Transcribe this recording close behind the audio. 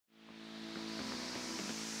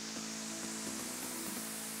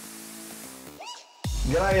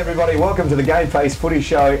G'day everybody, welcome to the GameFace Footy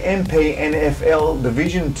Show, MPNFL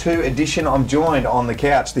Division 2 edition. I'm joined on the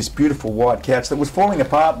couch, this beautiful white couch that was falling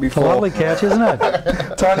apart before. A lovely couch, isn't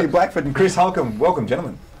it? Tony Blackford and Chris Holcomb. Welcome,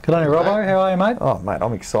 gentlemen. Good on you, Robbo. How are you, mate? Oh, mate,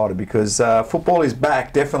 I'm excited because football is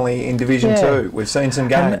back, definitely in Division 2. We've seen some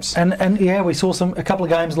games. And yeah, we saw a couple of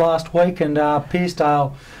games last week, and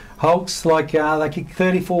Pearcedale Hulks, they kicked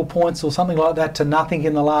 34 points or something like that to nothing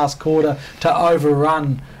in the last quarter to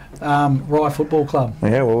overrun Rye Football Club.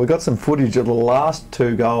 Yeah, well, we got some footage of the last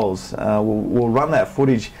two goals. We'll run that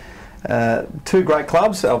footage. Two great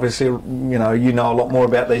clubs. Obviously, you know a lot more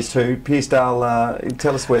about these two. Pearcedale,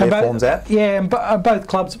 tell us where their form's at. Yeah, and both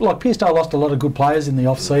clubs, like Pearcedale lost a lot of good players in the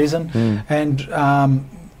off-season, and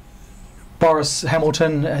Boris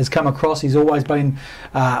Hamilton has come across. He's always been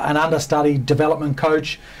an understudy development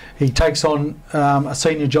coach. He takes on a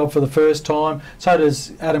senior job for the first time. So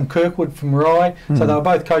does Adam Kirkwood from Rye. So they were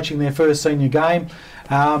both coaching their first senior game.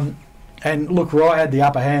 And look, Rye had the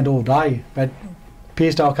upper hand all day, but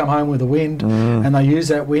Pearcedale come home with a wind, and they used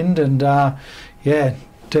that wind, and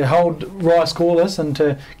to hold Rye scoreless and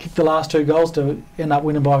to kick the last two goals to end up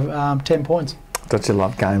winning by 10 points. Don't you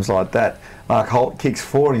love games like that? Mark Holt kicks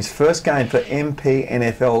 4 in his first game for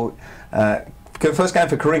MPNFL. First game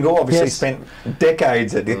for Coringal, obviously spent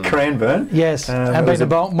decades at Cranbourne. Yes, and been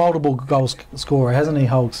a multiple goal scorer, hasn't he,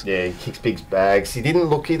 Holtz? Yeah, he kicks big bags. He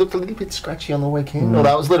looked a little bit scratchy on the weekend.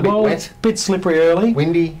 Although it was a little bit wet. Bit slippery early.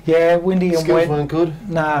 Windy. Yeah, windy and Skills wet. weren't good.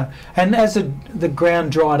 No, and as the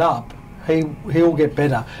ground dried up, he'll get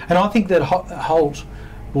better. And I think that Holt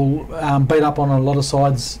will beat up on a lot of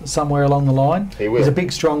sides somewhere along the line. He will. He's a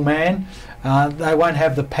big, strong man. They won't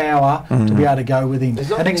have the power to be able to go with him,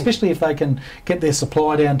 and especially if they can get their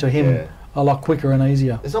supply down to him a lot quicker and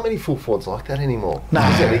easier. There's not many full forwards like that anymore. No,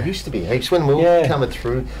 there used to be heaps when we were coming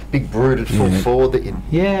through. Big brooded full forward that you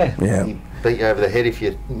beat you over the head if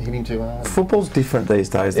you hit him too hard. Football's different these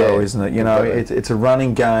days, though, isn't it? You know, it's a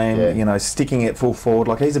running game. You know, sticking it full forward.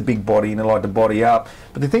 Like, he's a big body and he like to body up.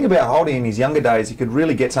 But the thing about Holdy in his younger days, he could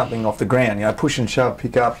really get something off the ground. You know, push and shove,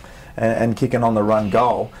 pick up, and kicking on the run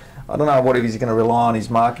goal. I don't know what he's going to rely on his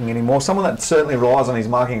marking anymore. Someone that certainly relies on his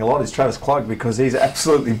marking a lot is Travis Cloak, because he's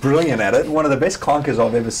absolutely brilliant at it. One of the best clunkers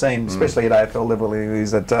I've ever seen, especially at AFL level.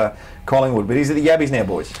 He's at Collingwood, but he's at the Yabbies now,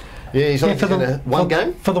 boys. Yeah, he's on for the one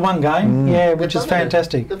game? For the one game, which is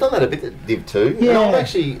fantastic. They've done that a bit at Div 2. Yeah. And I'm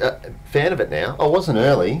actually a fan of it now. I wasn't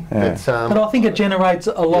early. But I think it generates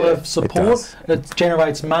a lot of support. It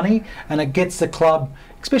generates money, and it gets the club,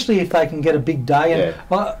 especially if they can get a big day.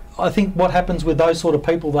 And I think what happens with those sort of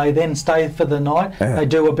people, they then stay for the night. They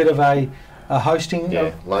do a bit of a hosting.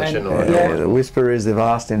 Luncheon. The whisper is they've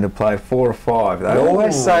asked him to play 4 or 5. They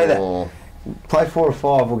always say that. Play 4 or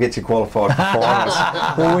 5 will get you qualified for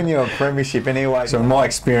finals. We'll win you a premiership anyway. So in my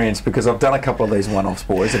experience, because I've done a couple of these one-offs,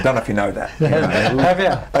 boys, I don't know if you know that. Have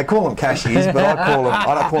you? They call them cashies, but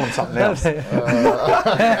I don't call them something else.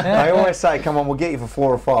 They always say, come on, we'll get you for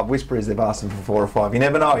 4 or 5. Whisper is they've asked him for 4 or 5. You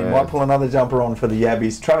never know, he might pull another jumper on for the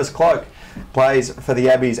Yabbies. Travis Cloak plays for the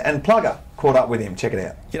Yabbies, and Plugger caught up with him. Check it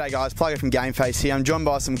out. G'day guys, Plugger from GameFace here. I'm joined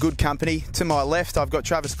by some good company. To my left, I've got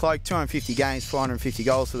Travis Cloak, 250 games, 450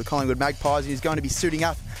 goals for the Collingwood Magpies. He's going to be suiting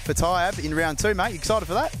up for Tyab in round 2, mate. You excited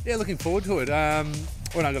for that? Yeah, looking forward to it.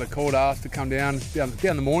 When I got a call to ask to come down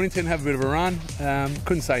the Mornington, have a bit of a run,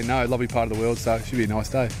 couldn't say no. Lovely part of the world, so it should be a nice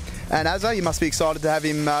day. And Azza, you must be excited to have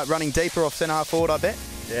him running deeper off centre half forward, I bet.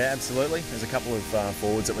 Yeah, absolutely. There's a couple of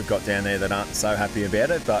forwards that we've got down there that aren't so happy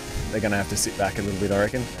about it, but they're going to have to sit back a little bit, I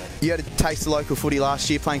reckon. You had a taste of local footy last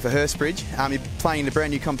year playing for Hurstbridge. You're playing in a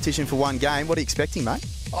brand new competition for one game. What are you expecting, mate?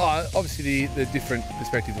 Obviously the different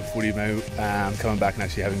perspective of footy, coming back and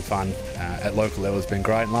actually having fun at local level has been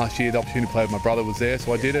great. And last year the opportunity to play with my brother was there,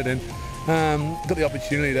 so I did it, and got the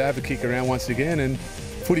opportunity to have a kick around once again. And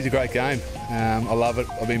footy's a great game. I love it.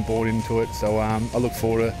 I've been bought into it, so I look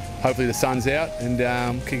forward to hopefully the sun's out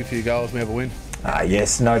and kick a few goals and we have a win.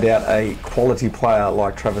 Yes, no doubt a quality player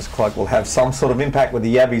like Travis Cloak will have some sort of impact with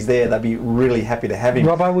the Yabbies there. They'd be really happy to have him.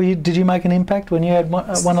 Robbo, did you make an impact when you had one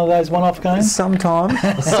of those one-off games? Sometimes.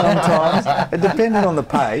 It depended on the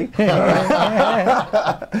pay.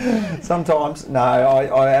 Sometimes. No,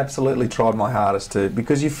 I absolutely tried my hardest to,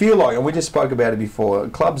 because you feel like, and we just spoke about it before,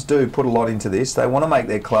 clubs do put a lot into this. They want to make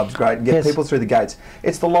their clubs great and get people through the gates.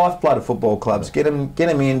 It's the lifeblood of football clubs. Get them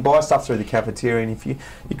in, buy stuff through the cafeteria, and if you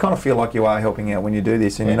kind of feel like you are helping out when you do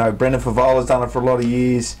this. And you know, Brendan Favola's done it for a lot of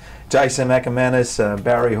years. Jason McManus,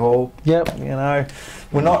 Barry Hall. Yep. You know,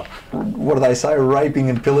 we're not, what do they say, raping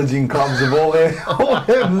and pillaging clubs of all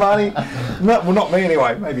their money. Well, not me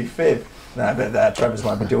anyway, maybe Fev. No, but Travis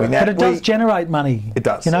won't be doing that. But it does generate money. It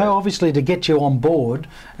does. You know, obviously to get you on board,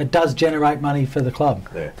 it does generate money for the club.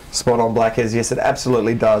 Yeah. Spot on, Blackers. Yes, it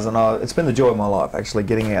absolutely does. And it's been the joy of my life, actually,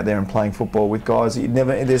 getting out there and playing football with guys that you'd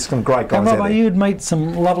never... There's some great guys out there. You'd meet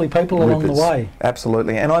some lovely people along the way.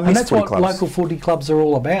 Absolutely. And I miss that's footy what clubs. local footy clubs are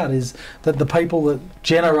all about, is that the people that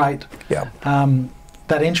generate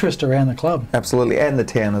that interest around the club. Absolutely, and the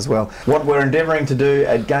town as well. What we're endeavouring to do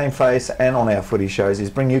at GameFace and on our footy shows is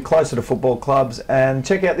bring you closer to football clubs, and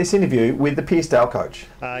check out this interview with the Pearcedale coach.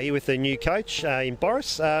 Here with the new coach in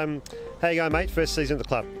Boris. How you going, mate? First season at the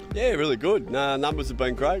club? Yeah, really good. Numbers have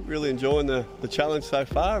been great. Really enjoying the challenge so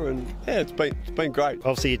far, and yeah, it's been great.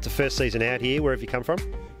 Obviously, it's the first season out here. Where have you come from?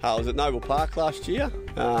 I was at Noble Park last year,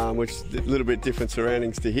 which is a little bit different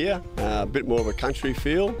surroundings to here, a bit more of a country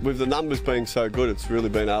feel. With the numbers being so good, it's really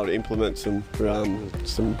been able to implement some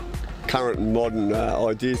current and modern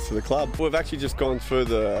ideas to the club. We've actually just gone through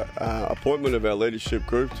the appointment of our leadership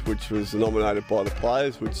group, which was nominated by the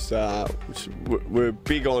players, which we're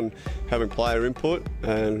big on having player input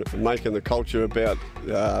and making the culture about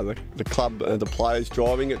the club and the players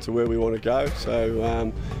driving it to where we want to go.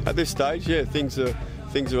 So at this stage, yeah, things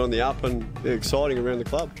are on the up and they're exciting around the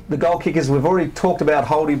club. The goal kickers, we've already talked about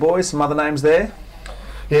Holdy boys, some other names there.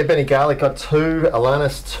 Yeah, Benny Garlick got 2,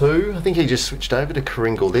 Alanis 2. I think he just switched over to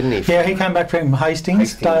Kringle, didn't he? Yeah, he came back from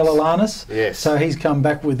Hastings. Dale Alanis. Yes. So he's come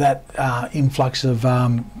back with that influx of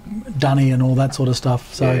Dunny and all that sort of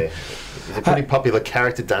stuff. So yeah. He's a pretty popular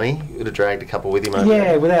character, Dunny. Would have dragged a couple with him over yeah,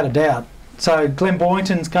 there. without a doubt. So Glenn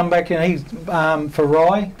Boynton's come back and he's for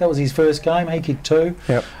Rye. That was his first game. He kicked 2.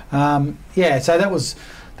 Yep. Yeah. So that was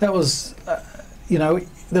you know,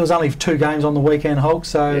 there was only 2 games on the weekend, Hulk.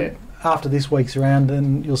 So. Yeah. After this week's round,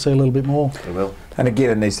 then you'll see a little bit more. We will. And again,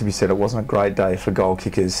 it needs to be said, it wasn't a great day for goal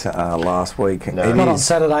kickers last week. No. Not on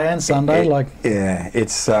Saturday and Sunday. Yeah,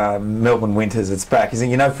 it's Melbourne Winters. It's back.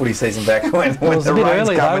 You know, footy season back when it was the a bit rain's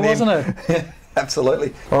early, coming though, wasn't it?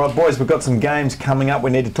 Absolutely. All right, boys, we've got some games coming up. We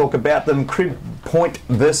need to talk about them. Crib Point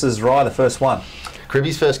versus Rye, the first one.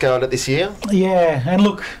 Cribby's first go at it this year. Yeah, and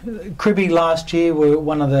look, Cribby last year were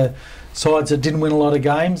one of the sides that didn't win a lot of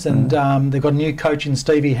games, and they've got a new coach in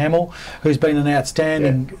Stevie Hamill, who's been an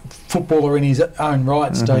outstanding footballer in his own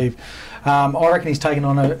right, Steve. I reckon he's taken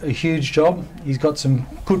on a huge job. He's got some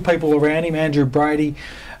good people around him, Andrew Brady,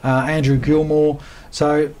 Andrew Gilmore.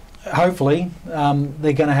 So hopefully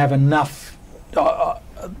they're going to have enough. They'll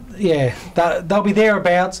be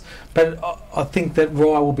thereabouts, but I think that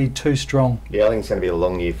Rye will be too strong. Yeah, I think it's going to be a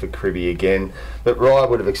long year for Cribby again. But Rye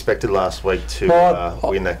would have expected last week to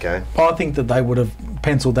win that game. I think that they would have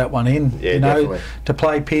penciled that one in. Yeah, you know, definitely. To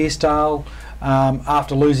play Pearcedale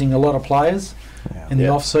after losing a lot of players in the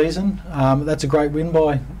off-season. That's a great win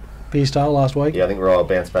by Pearcedale last week. Yeah, I think Rye will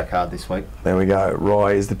bounce back hard this week. There we go.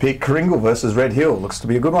 Rye is the pick. Kringle versus Red Hill. Looks to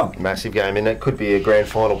be a good one. Massive game, and that could be a grand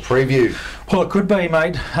final preview. Well, it could be,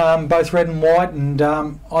 mate. Both red and white, and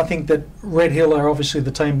I think that Red Hill are obviously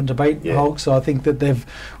the team to beat, Hulk, so I think that they've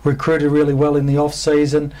recruited really well in the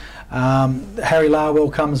off-season. Harry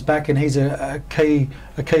Larwell comes back, and he's a key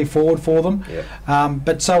forward for them.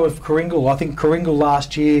 But so have Kringle. I think Kringle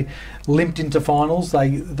last year limped into finals.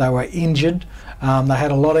 They were injured. They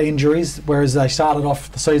had a lot of injuries, whereas they started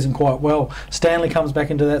off the season quite well. Stanley comes back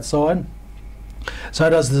into that side. So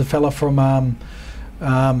does the fella from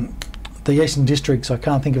the Eastern Districts. I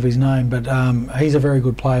can't think of his name, but he's a very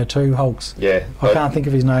good player too, Holtz. Yeah. I can't think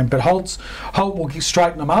of his name, but Holt will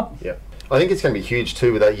straighten them up. Yeah. I think it's going to be huge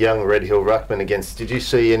too with that young Red Hill ruckman against. Did you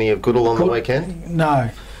see any of Goodall on the weekend? No.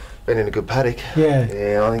 Been in a good paddock. Yeah.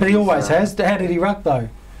 Yeah, I think but he always has. How did he ruck though?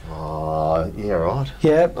 Oh, yeah, right.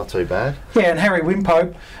 Yeah. Not too bad. Yeah, and Harry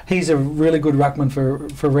Wimpope, he's a really good ruckman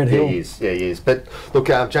for Red Hill. He is. Yeah, he is. But look,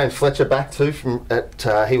 James Fletcher back too.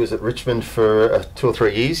 He was at Richmond for 2 or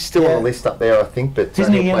 3 years. Still on the list up there, I think. But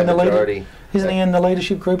isn't he in the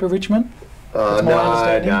leadership group at Richmond? No.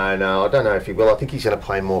 I don't know if he will. I think he's going to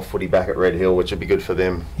play more footy back at Red Hill, which would be good for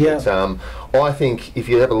them. Yeah. But, I think if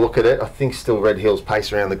you have a look at it, I think still Red Hill's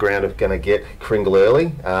pace around the ground are going to get Kringle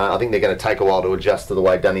early. I think they're going to take a while to adjust to the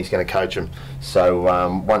way Dunny's going to coach them. So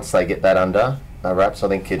once they get that under wraps, I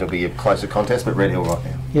think it'll be a closer contest, but Red Hill right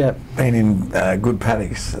now. Yeah. Been in good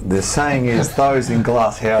paddocks. The saying is those in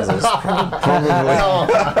glass houses probably.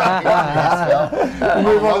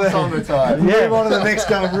 Move on to the next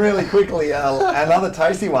game really quickly. Another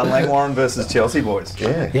tasty one, Langwarren versus Chelsea boys.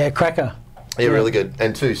 Yeah, cracker. Yeah, really good.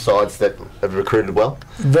 And 2 sides that have recruited well.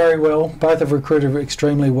 Very well. Both have recruited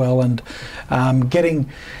extremely well, and getting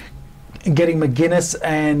McGuinness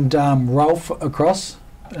and Rolfe across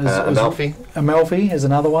Amalfi is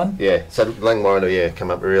another one. Yeah, so Langwarren,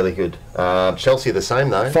 come up really good. Chelsea the same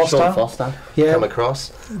though. Foster. Sean Foster, come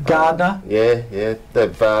across. Gardner. They've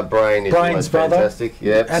Brain's brother. Fantastic.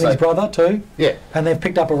 Yeah, and his brother too. Yeah. And they've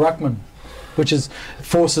picked up a ruckman, which is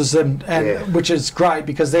forces them, which is great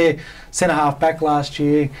because their centre half back last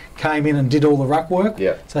year came in and did all the ruck work.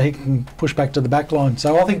 Yeah. So he can push back to the back line.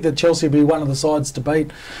 So I think that Chelsea will be one of the sides to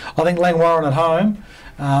beat. I think Langwarren at home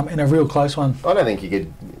in a real close one. I don't think you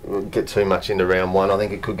could get too much into round one. I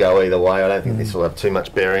think it could go either way. I don't think this will have too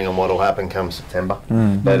much bearing on what will happen come September.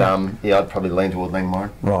 But I'd probably lean toward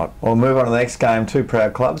Langwarren. Right. We'll move on to the next game. Two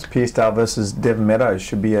proud clubs, Pearsdale versus Devon Meadows.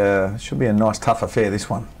 Should be a nice tough affair, this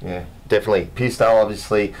one. Yeah. Definitely. Pearsdale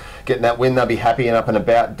obviously getting that win, they'll be happy and up and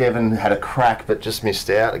about. Devon had a crack but just missed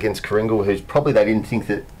out against Kooringal, who's probably they didn't think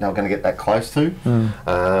that they were going to get that close to.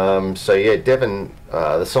 Devon,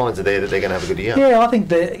 the signs are there that they're going to have a good year. Yeah, I think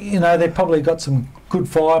that they've probably got some good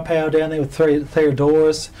firepower down there with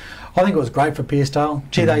Theodoros. I think it was great for Pearsdale.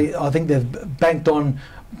 I think they've banked on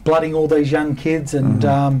blooding all these young kids and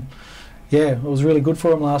it was really good for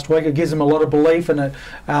them last week. It gives them a lot of belief and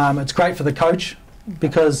it's great for the coach,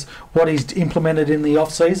 because what he's implemented in the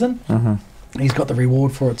off-season, he's got the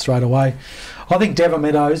reward for it straight away. I think Devon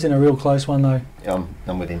Meadows in a real close one though.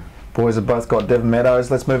 I'm with him. Boys have both got Devon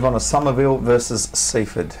Meadows. Let's move on to Somerville versus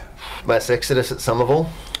Seaford. Mass exodus at Somerville.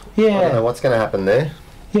 Yeah. I don't know what's going to happen there.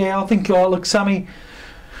 Yeah, I think, look, Sammy,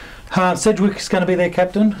 Sedgwick's going to be their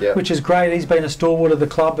captain, which is great. He's been a stalwart of the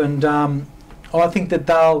club, and I think that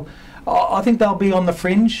they'll be on the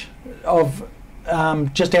fringe of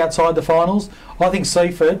just outside the finals. I think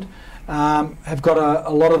Seaford have got a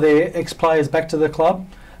lot of their ex-players back to the club.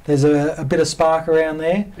 There's a bit of spark around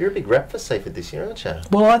there. You're a big rep for Seaford this year, aren't you?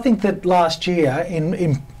 Well, I think that last year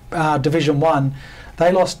in Division 1,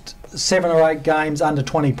 they lost 7 or 8 games under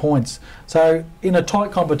 20 points. So in a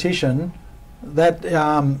tight competition, that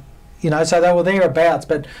so they were thereabouts,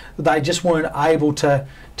 but they just weren't able to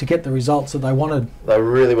get the results that they wanted. They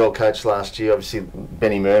were really well coached last year. Obviously,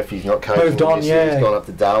 Benny Murphy's not coaching. Moved on, He's gone up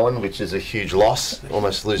to Darwin, which is a huge loss,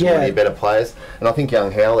 almost losing one of your better players. And I think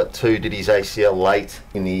young Howlett too did his ACL late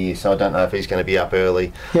in the year, so I don't know if he's going to be up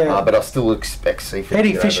early. But I still expect Seaford.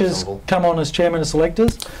 Eddie Fisher's come on as chairman of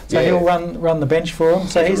selectors, so he'll run the bench for him.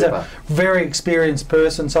 So he's a very experienced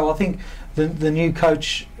person. So I think the new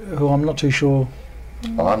coach, who I'm not too sure.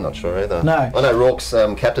 I'm not sure either. No. I know Rourke's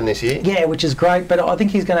captain this year. Yeah, which is great, but I think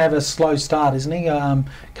he's going to have a slow start, isn't he?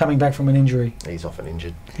 Coming back from an injury. He's often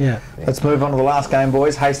injured. Yeah. Let's move on to the last game,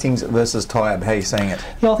 boys. Hastings versus Tyab. How are you seeing it?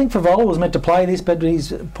 Yeah, I think Favola was meant to play this, but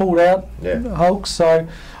he's pulled out. Hulk. So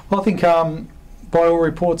I think, by all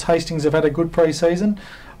reports, Hastings have had a good pre-season.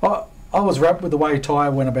 I was wrapped with the way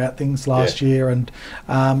Tyab went about things last year, and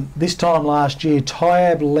this time last year,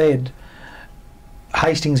 Tyab led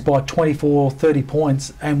Hastings by 24-30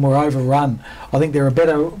 points and were overrun. I think they're a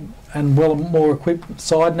better and more equipped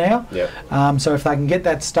side now. So if they can get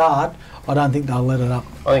that start, I don't think they'll let it up.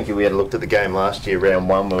 I think if we had looked at the game last year, round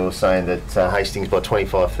 1, we were saying that Hastings by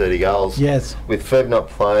 25-30 goals. Yes. With Ferb not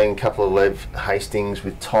playing, a couple of Lev Hastings,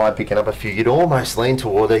 with Ty picking up a few, you'd almost lean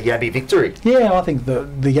toward a Yabby victory. Yeah, I think the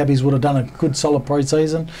Yabbies would have done a good solid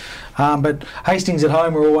pre-season. But Hastings at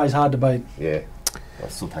home are always hard to beat. Yeah. I'll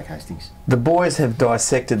still take Hastings. The boys have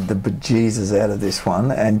dissected the bejesus out of this one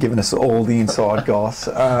and given us all the inside goss.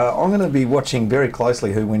 I'm going to be watching very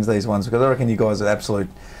closely who wins these ones, because I reckon you guys are absolute...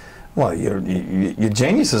 Well, you're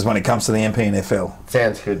geniuses when it comes to the MPNFL.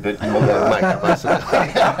 Sounds good, but you're going to make up most of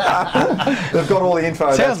it. They've got all the info,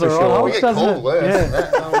 sounds that's for sure. We get called words.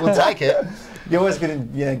 We'll take it. You're always going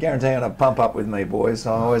to guarantee on a pump up with me, boys.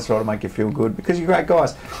 I always try to make you feel good because you're great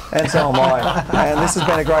guys, and so am I. And this has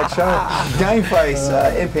been a great show.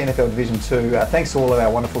 GameFace, MPNFL Division 2. Thanks to all of our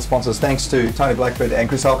wonderful sponsors. Thanks to Tony Blackford and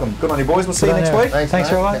Chris Holcomb. Good on you, boys. We'll see you next week. Thanks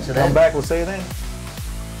very much. Come back. We'll see you then.